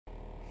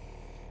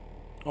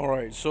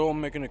Alright, so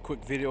I'm making a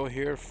quick video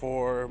here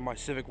for my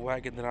Civic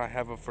Wagon that I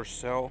have up for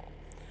sale.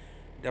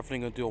 Definitely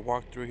going to do a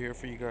walkthrough here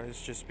for you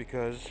guys just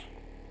because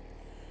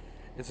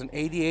it's an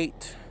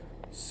 88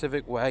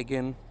 Civic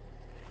Wagon,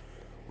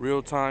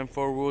 real-time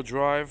four-wheel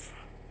drive.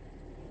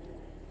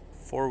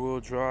 Four-wheel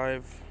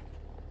drive,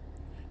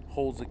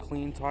 holds a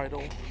clean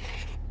title.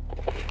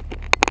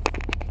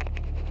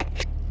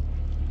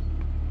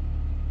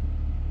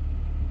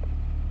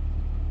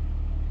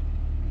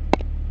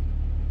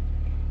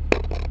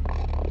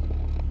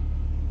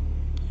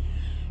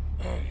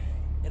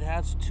 It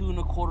has 2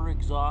 1/4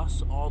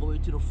 exhaust all the way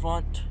to the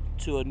front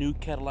to a new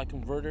Cadillac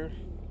converter.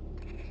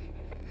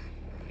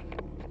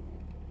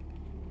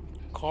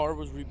 Car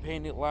was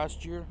repainted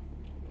last year.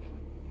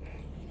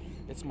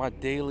 It's my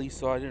daily,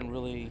 so I didn't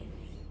really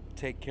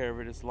take care of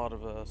it. It's a lot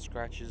of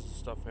scratches and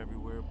stuff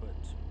everywhere, but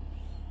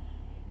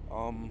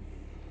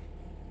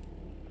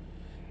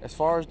as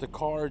far as the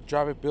car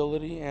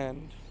drivability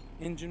and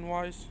engine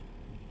wise,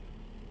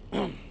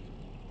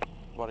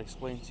 what I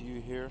explained to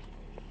you here,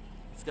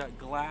 it's got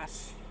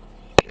glass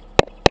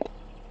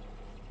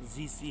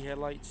ZC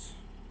headlights.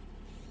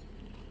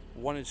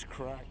 One is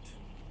cracked.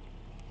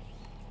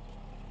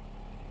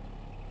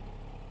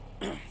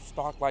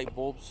 Stock light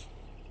bulbs.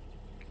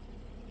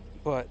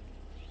 But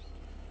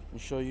let me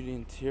show you the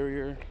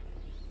interior.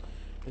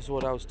 This is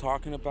what I was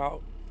talking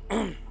about.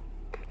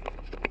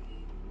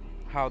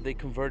 How they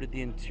converted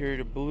the interior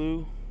to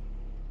blue.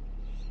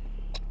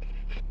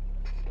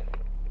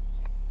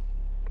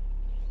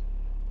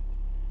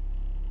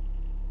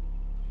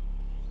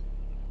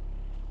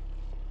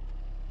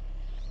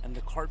 And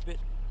the carpet,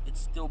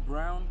 it's still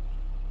brown.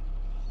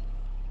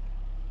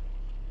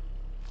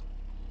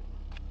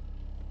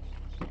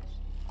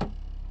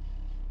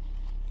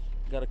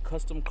 Got a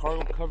custom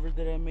cargo cover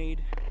that I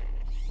made.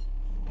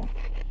 It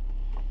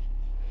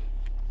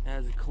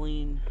has a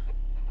clean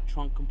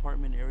trunk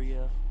compartment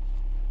area.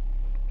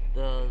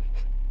 The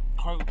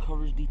cargo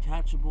cover is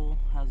detachable,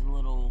 has a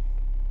little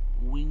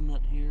wing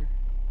nut here,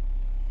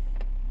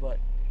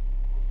 but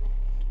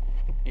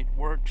it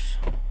works.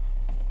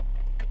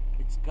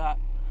 It's got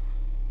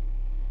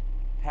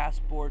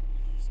passport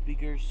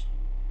speakers,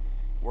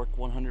 work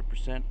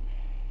 100%.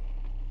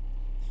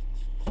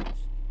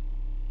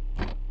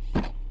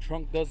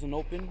 Trunk doesn't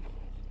open.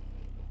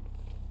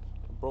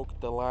 Broke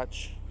the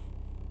latch,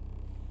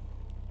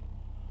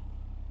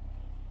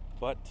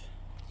 but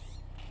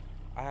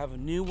I have a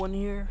new one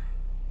here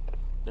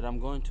that I'm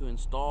going to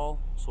install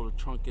so the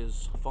trunk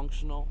is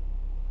functional.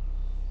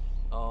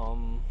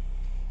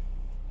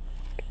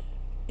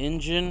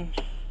 Engine.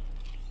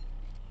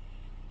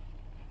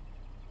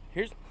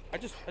 I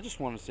just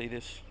want to say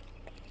this.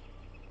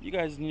 You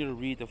guys need to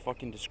read the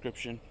fucking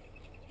description,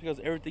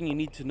 because everything you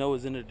need to know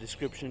is in the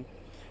description,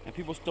 and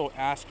people still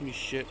ask me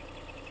shit.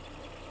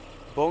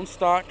 Bone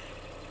stock.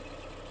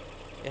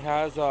 It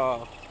has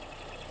a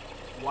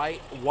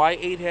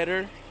Y8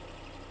 header,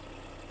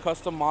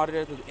 custom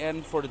modded at the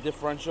end for the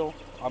differential.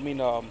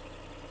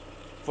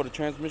 For the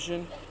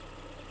transmission.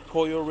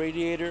 Coil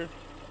radiator.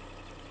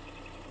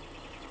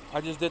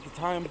 I just did the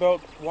time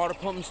belt, water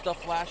pump and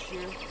stuff last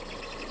year.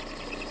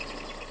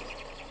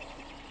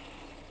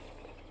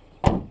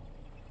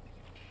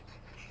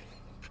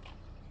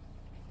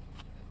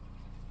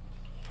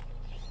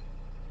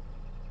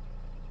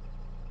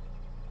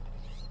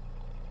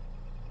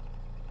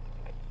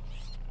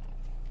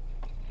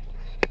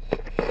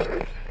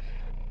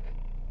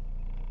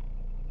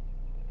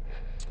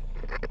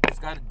 It's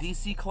got a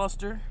DC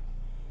cluster,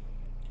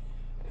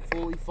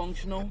 fully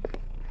functional.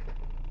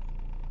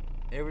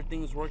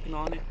 Everything's working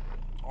on it,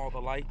 all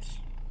the lights,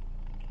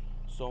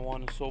 so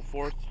on and so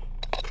forth.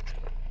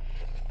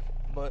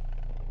 But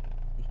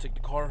I took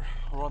the car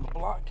around the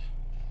block,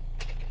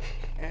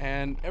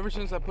 and ever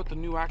since I put the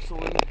new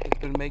axle in, it's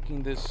been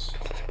making this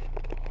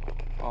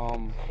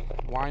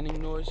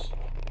whining noise.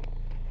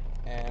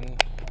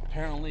 And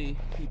apparently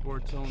people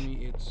are telling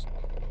me it's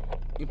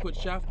input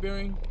shaft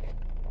bearing.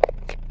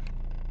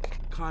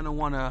 Kind of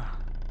want to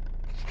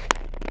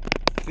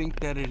think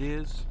that it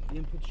is the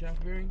input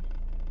shaft bearing,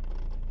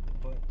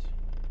 but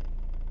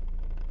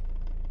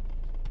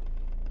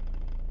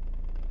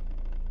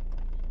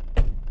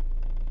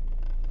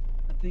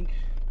I think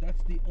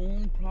that's the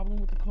only problem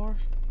with the car.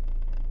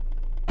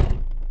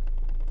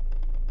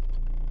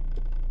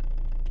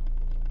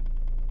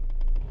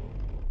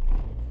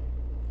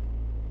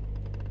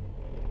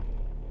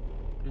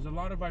 There's a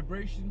lot of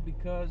vibration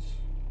because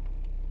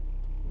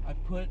I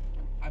put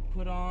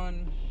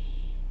on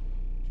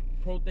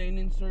propane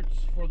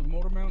inserts for the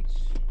motor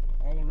mounts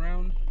all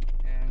around,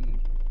 and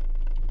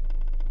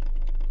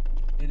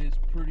it's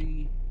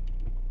pretty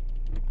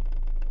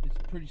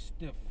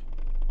stiff.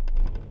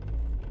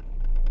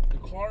 The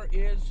car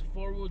is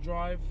four-wheel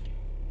drive,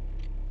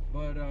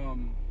 but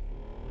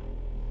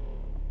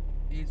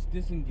it's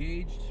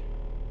disengaged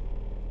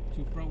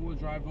to front-wheel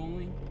drive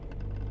only.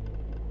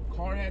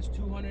 Car has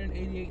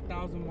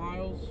 288,000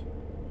 miles,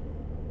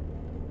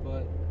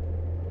 but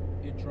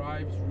it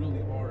drives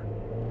really hard.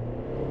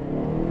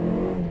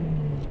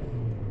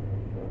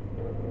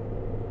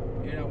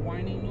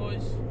 whining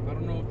noise. I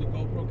don't know if the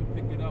GoPro can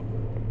pick it up,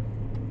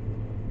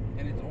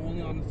 and it's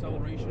only on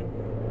acceleration.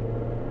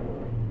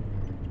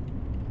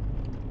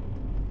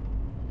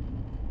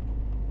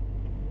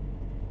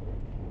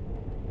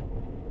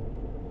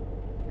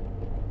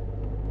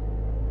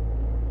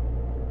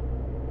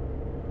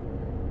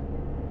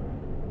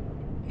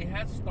 It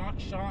has stock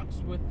shocks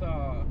with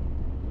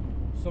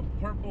some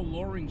purple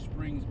lowering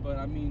springs, but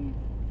I mean,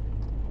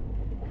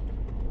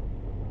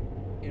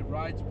 it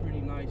rides pretty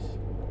nice.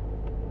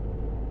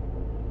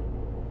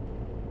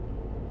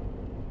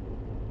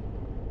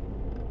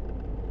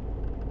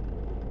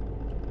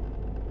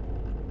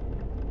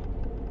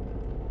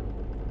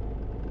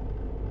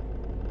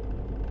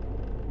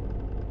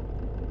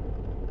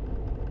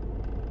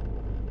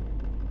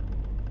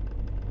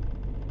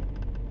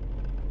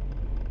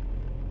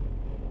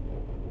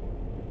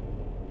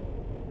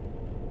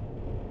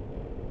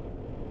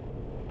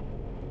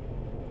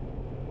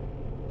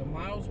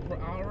 Miles per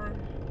hour,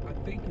 I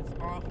think it's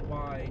off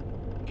by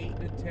 8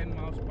 to 10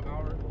 miles per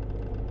hour.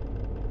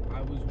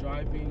 I was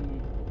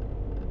driving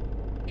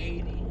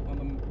 80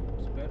 on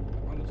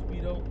the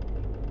speedo,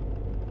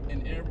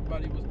 and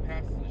everybody was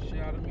passing the shit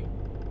out of me.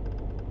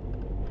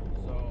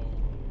 So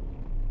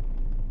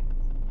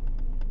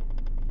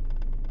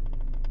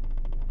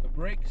the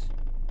brakes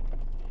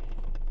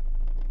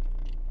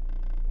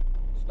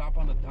stop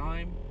on a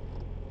dime.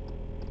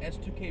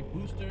 S2K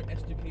booster,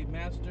 S2K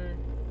master.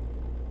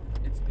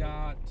 It's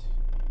got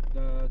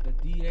the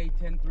DA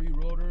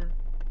 10.3 rotor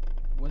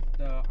with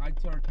the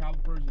ITR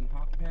calipers and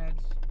hot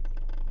pads,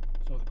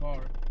 so the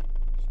car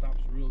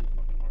stops really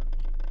fucking hard.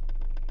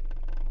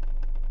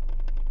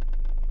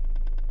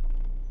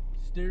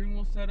 Steering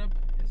wheel setup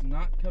is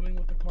not coming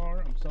with the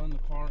car. I'm selling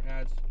the car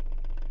as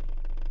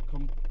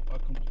a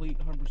complete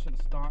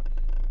 100% stock.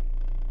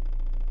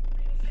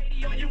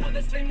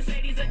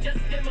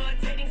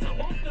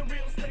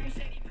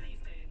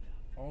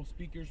 All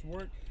speakers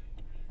work.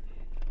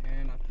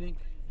 And I think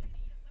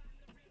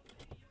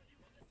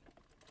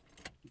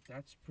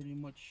that's pretty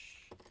much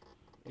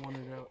what I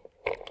wanted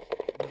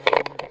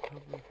to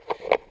cover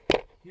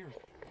here.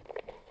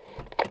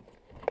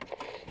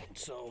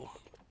 So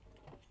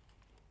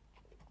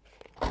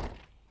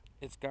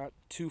it's got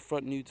 2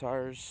 front new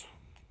tires,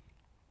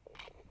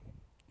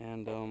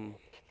 and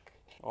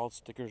all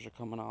stickers are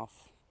coming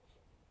off.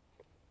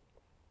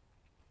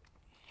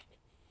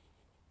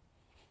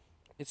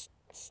 It's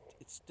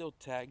still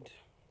tagged.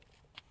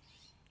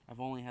 I've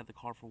only had the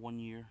car for 1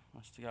 year.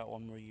 I still got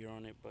 1 more year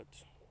on it, but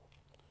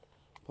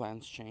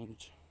plans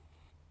change.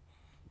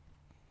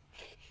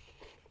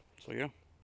 So yeah.